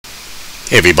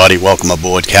Hey everybody, welcome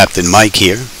aboard. Captain Mike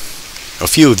here. A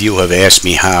few of you have asked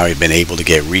me how I've been able to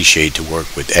get ReShade to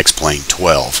work with X-Plane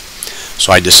 12.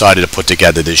 So I decided to put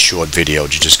together this short video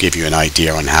to just give you an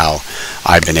idea on how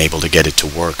I've been able to get it to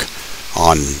work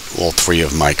on all three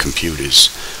of my computers.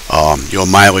 Your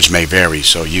mileage may vary,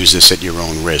 so use this at your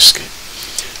own risk.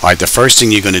 Alright, the first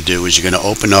thing you're going to do is you're going to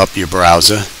open up your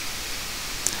browser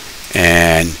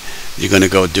and you're going to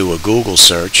go do a Google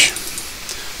search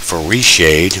for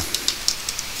ReShade.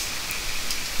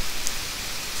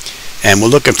 And we're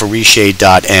looking for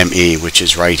ReShade.me, which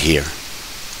is right here,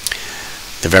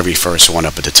 the very first one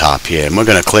up at the top here. And we're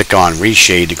going to click on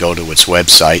ReShade to go to its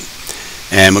website,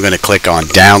 and we're going to click on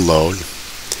download,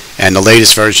 and the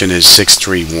latest version is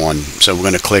 6.3.1. So we're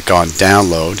going to click on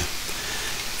download,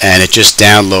 and it just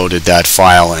downloaded that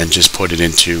file and just put it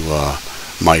into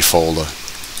my folder.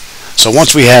 So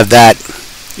once we have that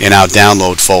in our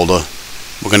download folder,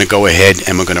 we're going to go ahead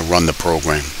and we're going to run the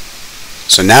program.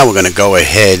 So now we're going to go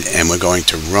ahead and we're going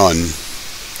to run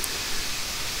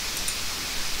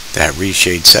that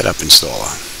ReShade setup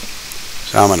installer.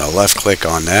 So I'm going to left click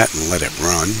on that and let it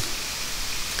run.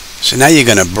 So now you're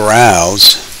going to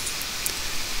browse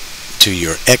to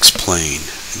your X-Plane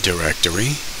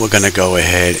directory. We're going to go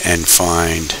ahead and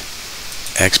find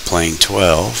X-Plane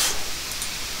 12,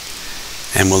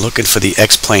 and we're looking for the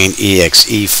X-Plane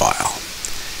exe file,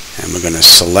 and we're going to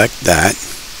select that.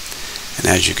 And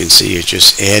as you can see, it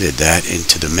just added that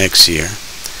into the mix here.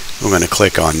 We're going to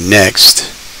click on Next,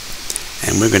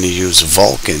 and we're going to use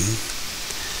Vulkan,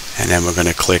 and then we're going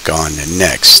to click on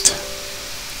Next.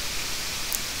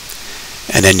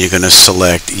 And then you're going to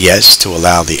select Yes to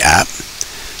allow the app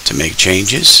to make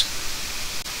changes.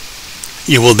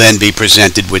 You will then be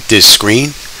presented with this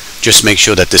screen. Just make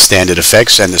sure that the standard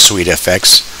effects and the suite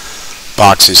effects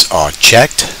boxes are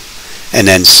checked, and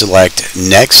then select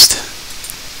Next,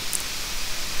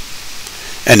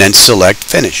 and then select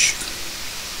Finish.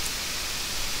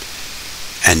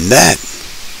 And that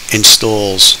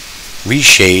installs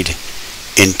ReShade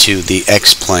into the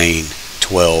X-Plane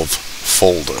 12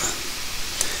 folder.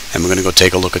 And we're going to go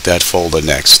take a look at that folder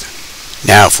next.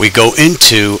 Now if we go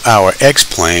into our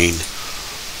X-Plane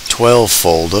 12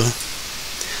 folder,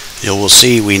 you will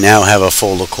see we now have a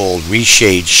folder called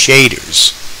ReShade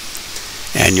Shaders.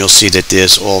 And you'll see that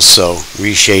there's also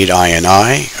ReShade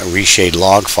INI, a ReShade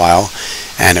log file,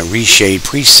 and a ReShade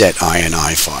preset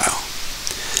INI file.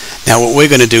 Now what we're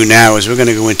going to do now is we're going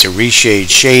to go into ReShade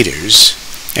Shaders,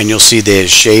 and you'll see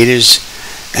there's shaders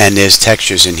and there's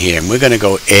textures in here, and we're going to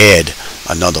go add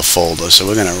another folder. So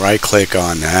we're going to right click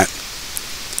on that,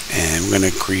 and we're going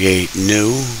to create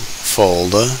new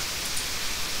folder,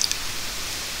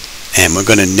 and we're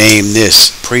going to name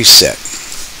this preset.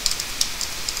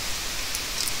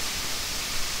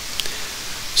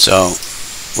 So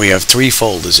we have three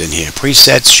folders in here: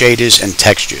 presets, shaders, and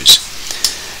textures.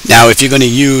 Now if you're going to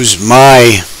use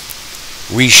my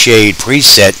ReShade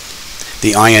preset,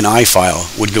 the INI file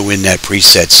would go in that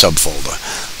preset subfolder.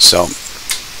 So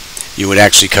you would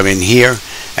actually come in here,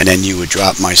 and then you would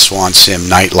drop my Swan Sim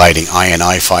night lighting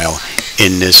INI file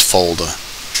in this folder.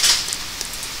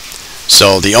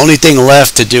 So the only thing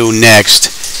left to do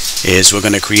next is we're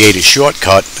going to create a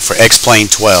shortcut for X-Plane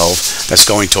 12 that's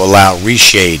going to allow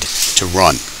ReShade to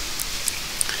run.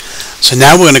 So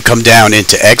now we're going to come down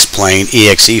into X-Plane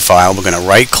exe file. We're going to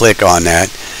right click on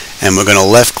that, and we're going to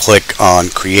left click on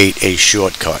create a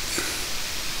shortcut.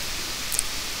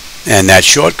 And that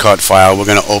shortcut file we're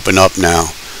going to open up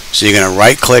now. So you're going to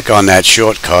right click on that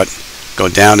shortcut, go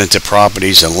down into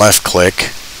properties and left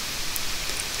click.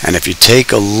 And if you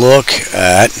take a look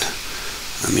at,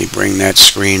 let me bring that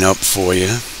screen up for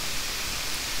you.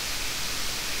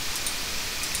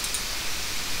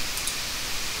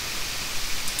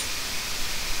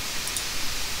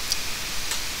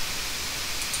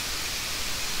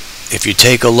 If you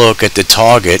take a look at the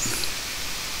target,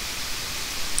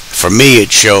 for me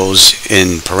it shows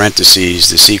in parentheses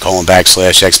the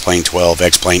C:\X/X-Plane 12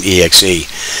 X-Plane exe,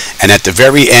 and at the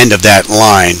very end of that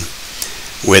line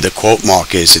where the quote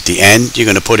mark is at the end, you're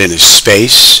going to put in a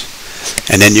space,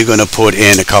 and then you're going to put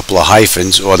in a couple of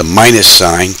hyphens or the minus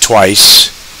sign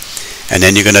twice, and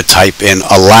then you're going to type in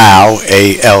allow,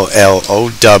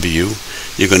 ALLOW.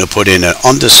 You're going to put in an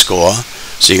underscore,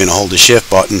 so you're going to hold the shift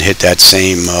button, hit that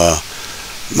same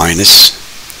minus,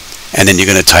 and then you're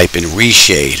going to type in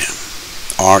ReShade,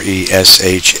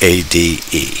 ReShade.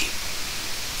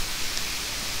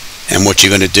 And what you're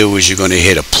going to do is you're going to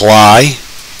hit apply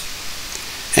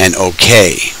and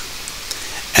OK,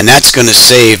 and that's going to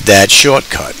save that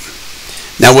shortcut.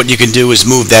 Now what you can do is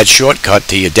move that shortcut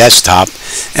to your desktop,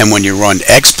 and when you run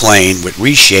X-Plane with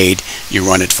ReShade, you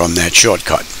run it from that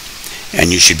shortcut,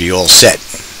 and you should be all set.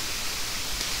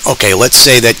 Okay, let's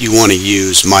say that you want to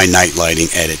use my night lighting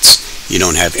edits. You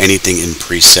don't have anything in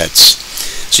presets.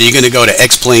 So you're going to go to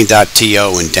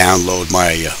xplane.to and download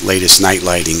my latest night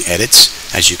lighting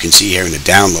edits. As you can see here in the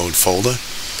download folder,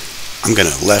 I'm going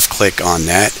to left click on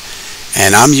that,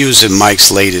 and I'm using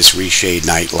Mike's latest ReShade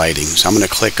night lighting. So I'm going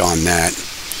to click on that,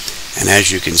 and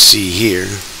as you can see here,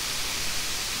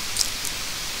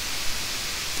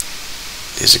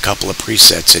 there's a couple of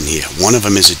presets in here. One of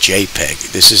them is a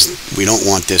JPEG. We don't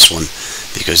want this one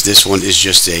because this one is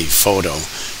just a photo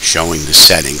showing the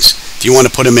settings. If you want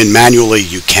to put them in manually,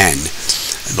 you can,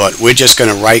 but we're just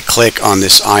going to right click on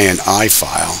this INI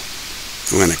file.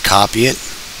 We're going to copy it.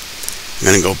 We're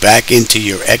going to go back into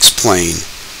your X-Plane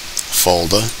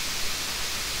folder,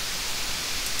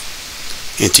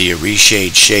 into your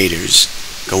ReShade shaders,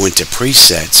 go into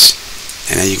presets,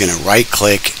 and then you're going to right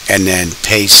click and then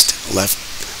paste, left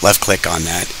click on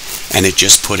that, and it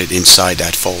just put it inside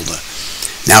that folder.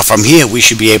 Now from here we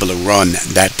should be able to run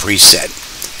that preset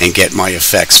and get my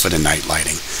effects for the night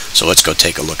lighting. So let's go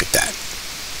take a look at that.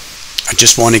 I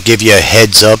just want to give you a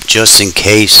heads up just in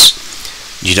case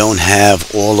you don't have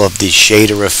all of the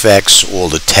shader effects or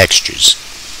the textures.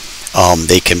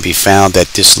 They can be found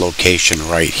at this location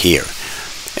right here,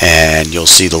 and you'll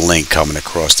see the link coming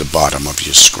across the bottom of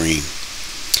your screen.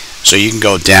 So you can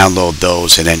go download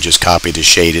those and then just copy the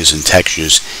shaders and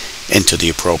textures into the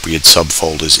appropriate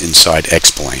subfolders inside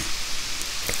X-Plane.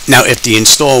 Now if the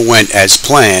install went as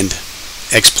planned,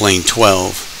 X-Plane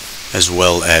 12 as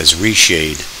well as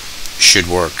ReShade should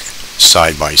work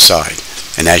side by side.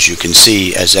 And as you can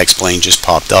see, as X-Plane just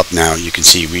popped up now, you can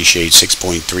see ReShade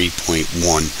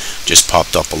 6.3.1 just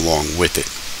popped up along with it.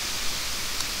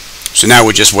 So now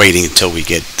we're just waiting until we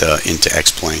get into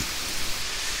X-Plane.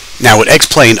 Now with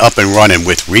X-Plane up and running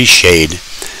with ReShade,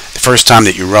 the first time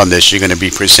that you run this, you're going to be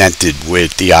presented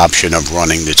with the option of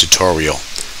running the tutorial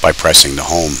by pressing the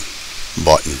home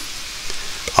button.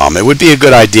 It would be a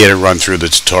good idea to run through the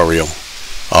tutorial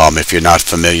if you're not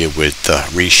familiar with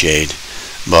ReShade,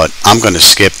 but I'm going to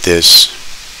skip this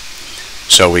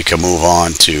so we can move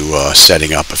on to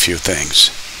setting up a few things.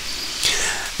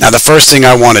 Now the first thing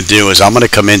I want to do is I'm going to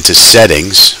come into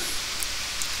settings.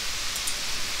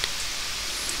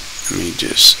 Let me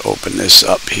just open this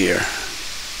up here.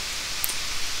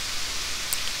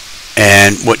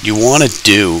 And what you want to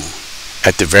do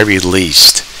at the very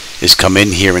least is come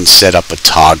in here and set up a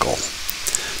toggle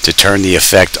to turn the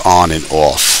effect on and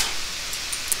off.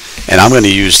 And I'm going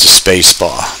to use the space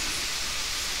bar,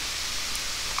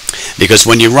 because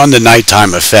when you run the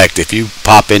nighttime effect, if you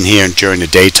pop in here and during the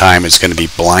daytime, it's going to be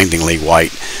blindingly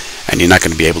white and you're not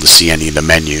going to be able to see any of the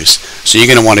menus. So you're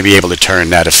going to want to be able to turn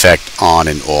that effect on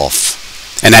and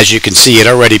off. And as you can see, it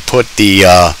already put the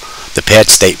path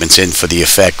statements in for the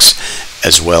effects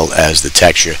as well as the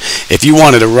texture. If you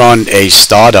wanted to run a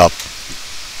startup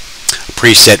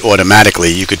preset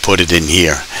automatically, you could put it in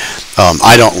here.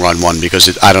 I don't run one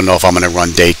because I don't know if I'm going to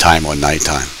run daytime or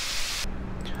nighttime.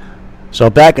 So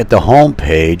back at the home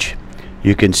page,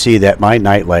 you can see that my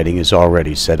night lighting is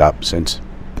already set up since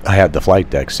I have the flight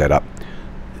deck set up.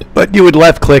 But you would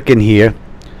left click in here,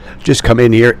 just come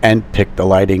in here and pick the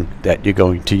lighting that you're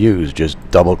going to use. Just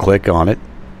double click on it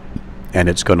and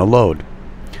it's going to load.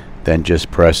 Then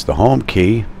just press the home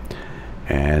key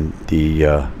and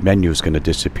the menu is going to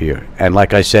disappear. And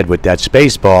like I said, with that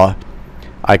space bar,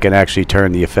 I can actually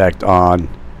turn the effect on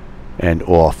and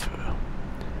off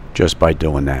just by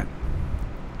doing that.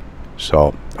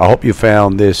 So I hope you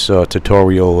found this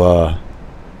tutorial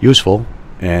useful,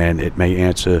 and it may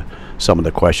answer some of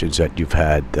the questions that you've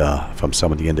had from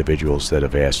some of the individuals that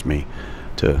have asked me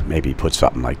to maybe put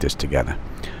something like this together.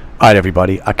 Alright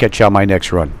everybody, I'll catch you on my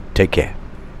next run. Take care.